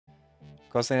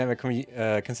Ghost Recon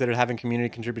ever considered having community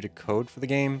contributed code for the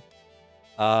game?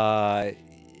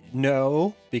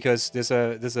 No, because there's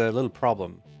a little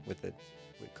problem with it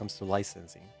when it comes to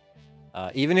licensing.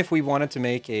 Even if we wanted to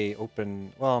make a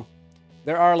open, well,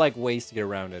 there are like ways to get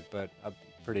around it, but a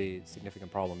pretty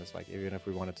significant problem is like even if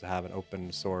we wanted to have an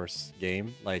open source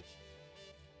game like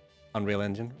Unreal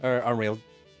Engine or Unreal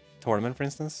Tournament, for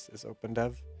instance, is open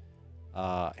dev.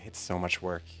 It's so much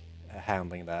work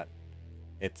handling that.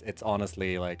 It's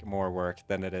honestly like more work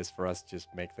than it is for us to just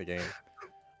make the game.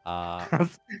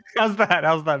 How's that?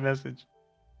 How's that message?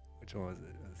 Which one was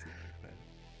it?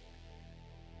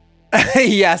 Let's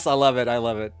see. Yes, I love it. I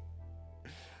love it.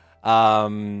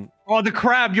 Oh, the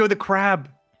crab! You're the crab.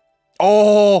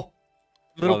 Oh,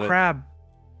 Little crab.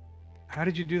 How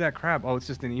did you do that crab? Oh, it's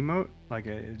just an emote, like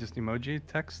a just emoji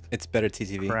text. It's better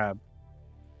TTV. Crab.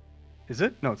 Is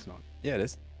it? No, it's not. Yeah, it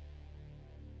is.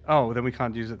 Oh, then we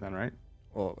can't use it then, right?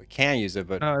 Well, we can use it,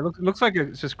 but no, it looks like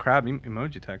it's just crab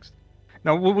emoji text.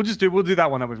 No, we'll do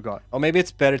that one that we've got. Oh, maybe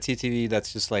it's better TTV.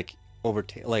 That's just like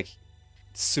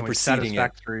superseding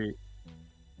satisfactory.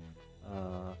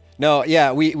 No,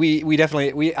 yeah, we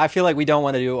definitely I feel like we don't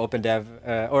want to do open dev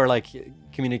or like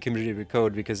community contributed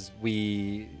code because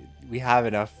we have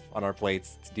enough on our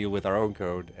plates to deal with our own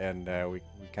code, and we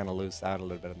kind of lose out a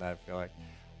little bit on that, I feel like.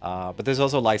 But there's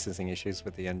also licensing issues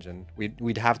with the engine.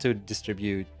 We'd have to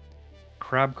distribute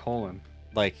crab colon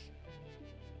like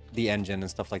the engine and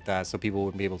stuff like that, so people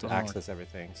wouldn't be able to access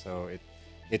everything. So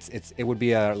it would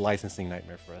be a licensing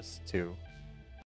nightmare for us too.